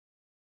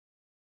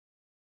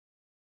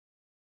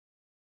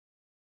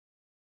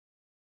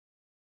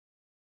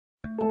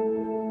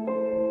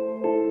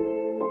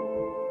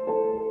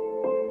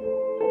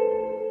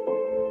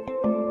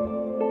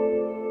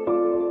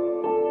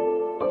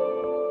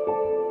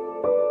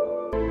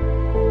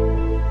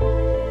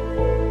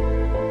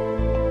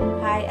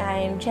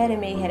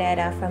Jeremy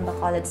Herrera from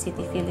Bacolod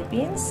City,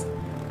 Philippines.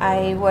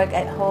 I work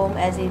at home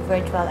as a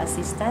virtual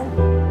assistant.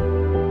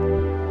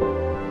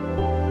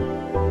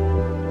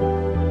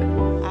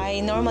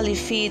 I normally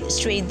feed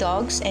stray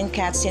dogs and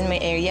cats in my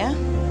area.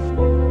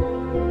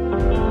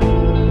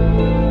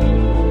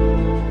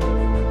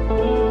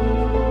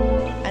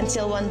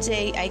 Until one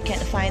day, I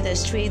can't find the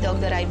stray dog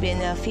that I've been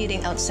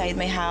feeding outside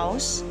my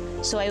house.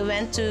 So I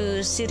went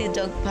to City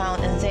Dog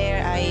Pound, and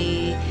there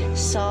I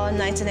saw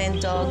 99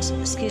 dogs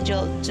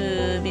scheduled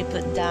to be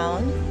put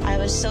down. I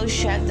was so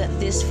shocked that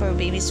these 4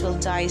 babies will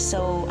die,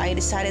 so I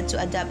decided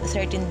to adopt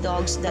 13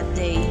 dogs that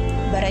day.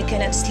 But I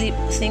cannot sleep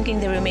thinking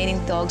the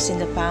remaining dogs in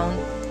the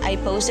pound. I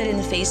posted in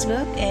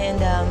Facebook,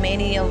 and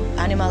many of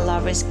animal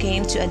lovers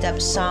came to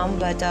adopt some,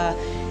 but a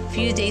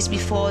few days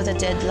before the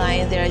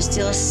deadline, there are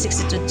still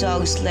 62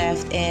 dogs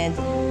left, and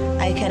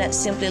I cannot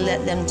simply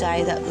let them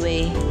die that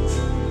way.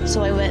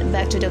 So I went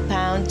back to the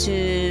pound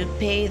to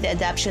pay the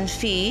adoption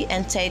fee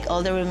and take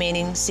all the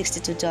remaining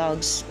 62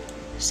 dogs.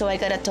 So I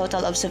got a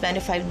total of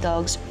 75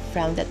 dogs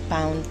from that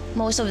pound.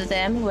 Most of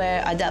them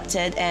were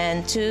adopted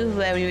and 2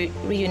 were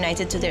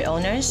reunited to their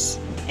owners.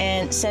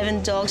 And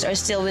 7 dogs are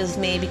still with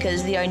me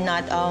because they are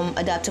not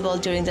adoptable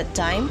during that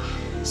time.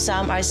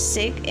 Some are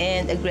sick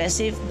and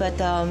aggressive, but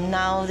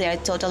now they are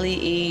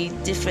totally a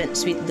different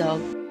sweet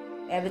dog.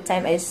 Every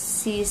time I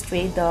see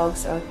stray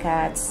dogs or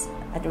cats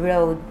at the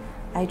road,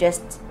 I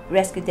just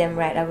rescue them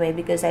right away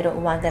because I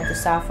don't want them to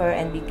suffer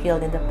and be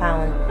killed in the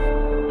pound.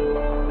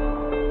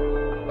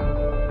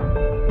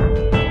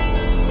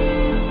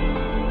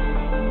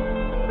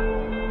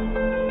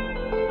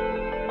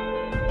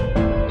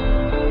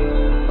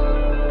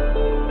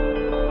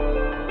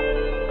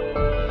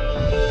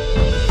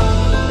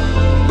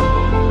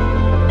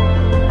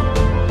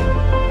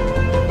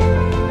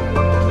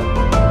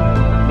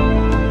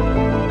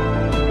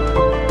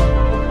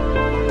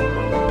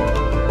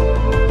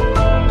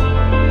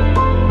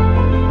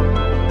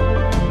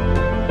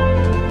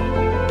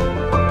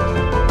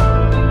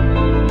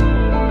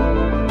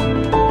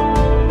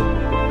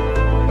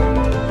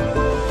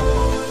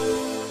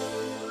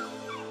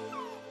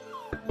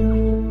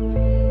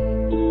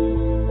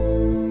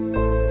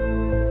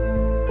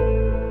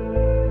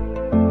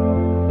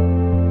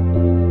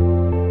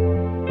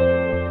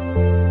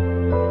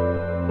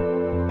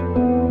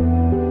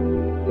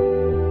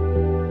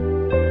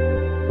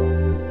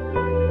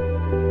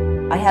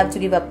 I have to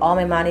give up all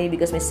my money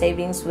because my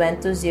savings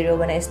went to zero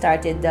when I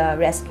started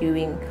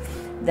rescuing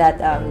that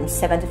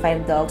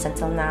 75 dogs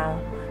until now.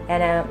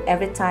 And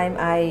every time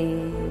I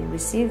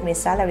received my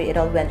salary, it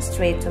all went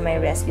straight to my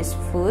rescues'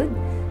 food,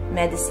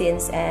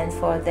 medicines, and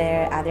for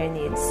their other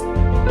needs.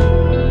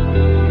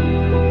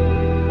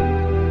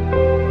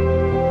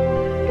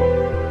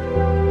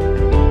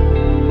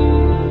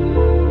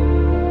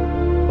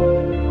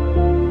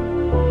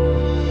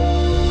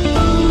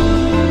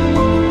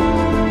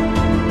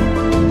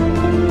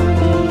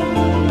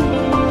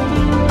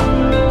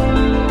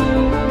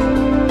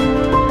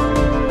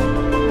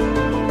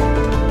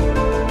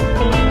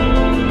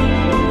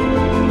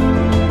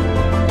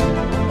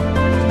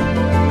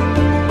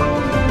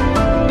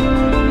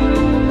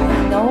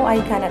 I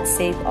cannot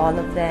save all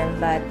of them,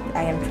 but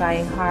I am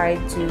trying hard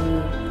to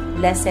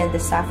lessen the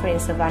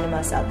sufferings of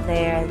animals out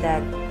there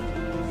that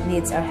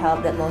needs our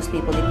help that most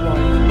people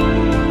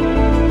ignore.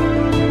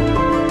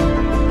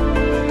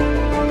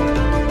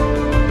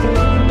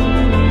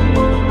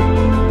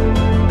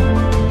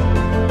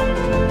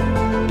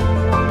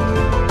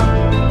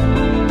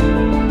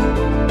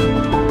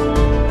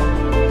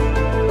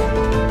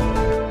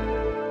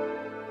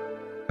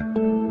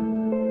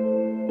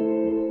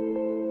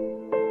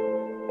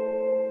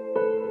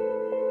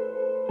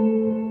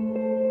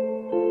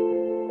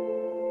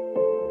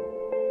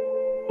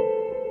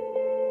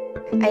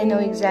 I know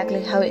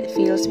exactly how it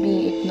feels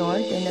being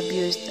ignored and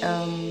abused.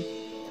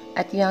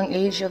 At the young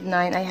age of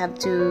 9, I have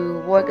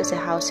to work as a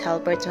house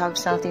helper to have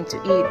something to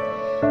eat.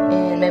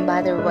 And my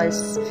mother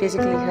was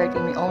physically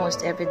hurting me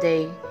almost every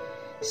day.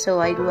 So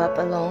I grew up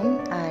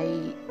alone.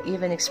 I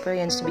even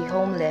experienced to be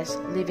homeless,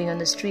 living on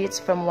the streets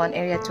from one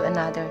area to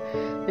another,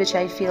 which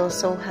I feel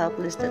so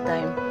helpless at the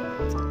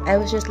time. I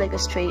was just like a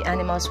stray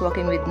animal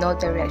walking with no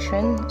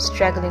direction,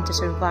 struggling to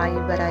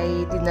survive, but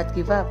I did not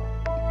give up.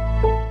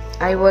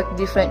 I worked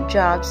different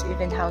jobs,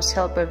 even house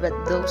helper, but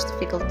those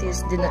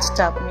difficulties did not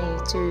stop me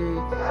to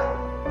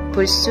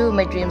pursue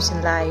my dreams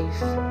in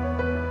life.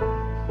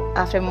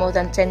 After more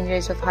than 10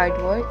 years of hard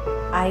work,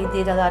 I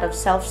did a lot of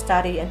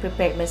self-study and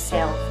prepared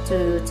myself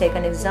to take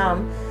an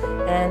exam,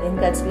 and in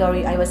God's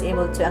glory, I was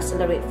able to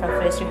accelerate from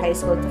first year high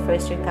school to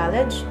first year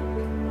college.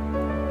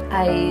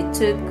 I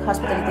took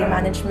hospitality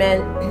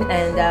management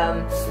and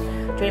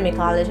during my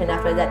college, and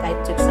after that I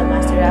took some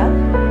masteral.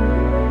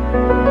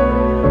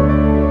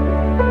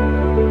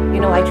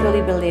 I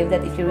truly believe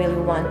that if you really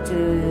want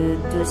to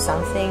do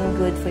something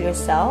good for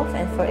yourself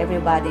and for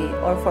everybody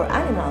or for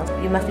animals,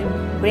 you must be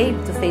brave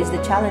to face the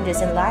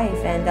challenges in life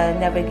and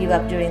never give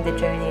up during the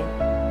journey.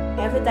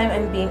 Every time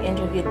I'm being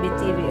interviewed by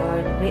TV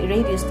or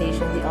radio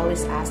station, they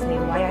always ask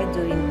me, why are you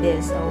doing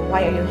this? Or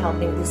why are you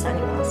helping these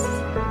animals?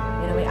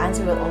 My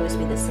answer will always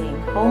be the same.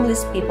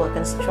 Homeless people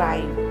can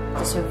strive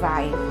to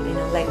survive,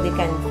 like they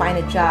can find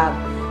a job,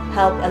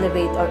 help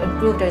elevate or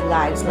improve their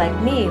lives like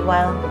me,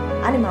 while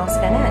animals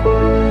cannot.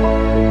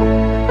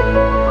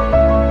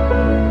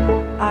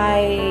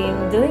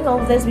 I'm doing all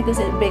this because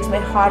it breaks my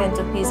heart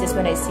into pieces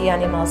when I see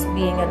animals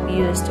being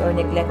abused or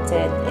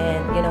neglected,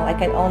 and I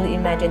can only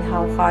imagine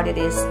how hard it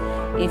is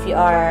if you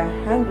are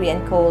hungry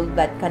and cold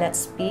but cannot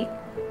speak.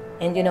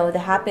 And the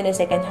happiness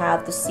I can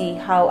have to see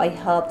how I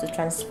help to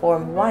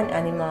transform one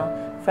animal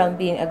from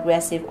being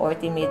aggressive or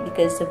timid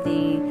because of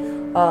the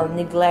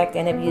neglect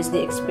and abuse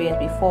they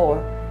experienced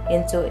before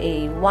into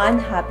one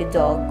happy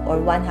dog or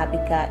one happy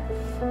cat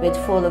with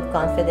full of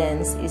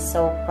confidence is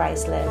so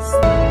priceless.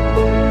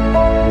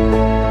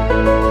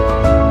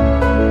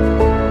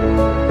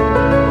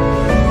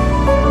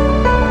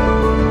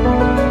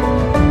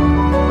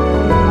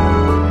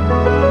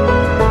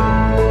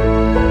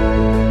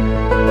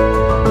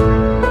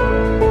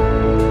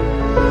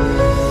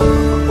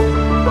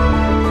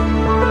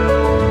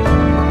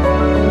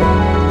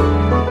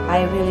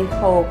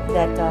 Hope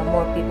that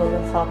more people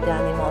will help the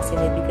animals in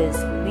need, because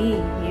we,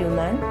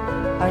 human,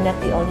 are not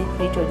the only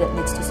creature that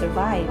needs to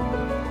survive.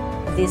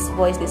 This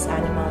voiceless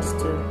animals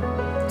too.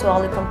 To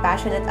all the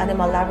compassionate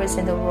animal lovers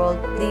in the world,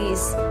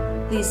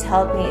 please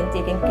help me in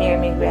taking care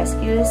of my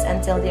rescues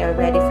until they are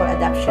ready for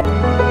adoption.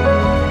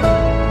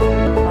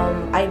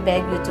 I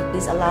beg you to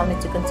please allow me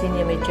to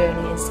continue my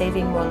journey in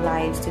saving more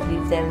lives, to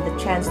give them the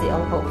chance they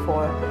all hope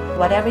for.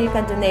 Whatever you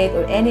can donate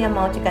or any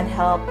amount you can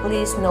help,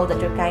 please know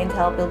that your kind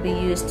help will be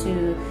used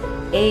to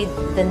aid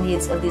the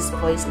needs of these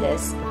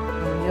voiceless.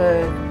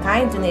 Your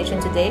kind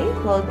donation today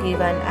will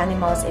give an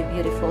animals a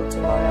beautiful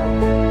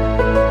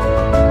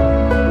tomorrow.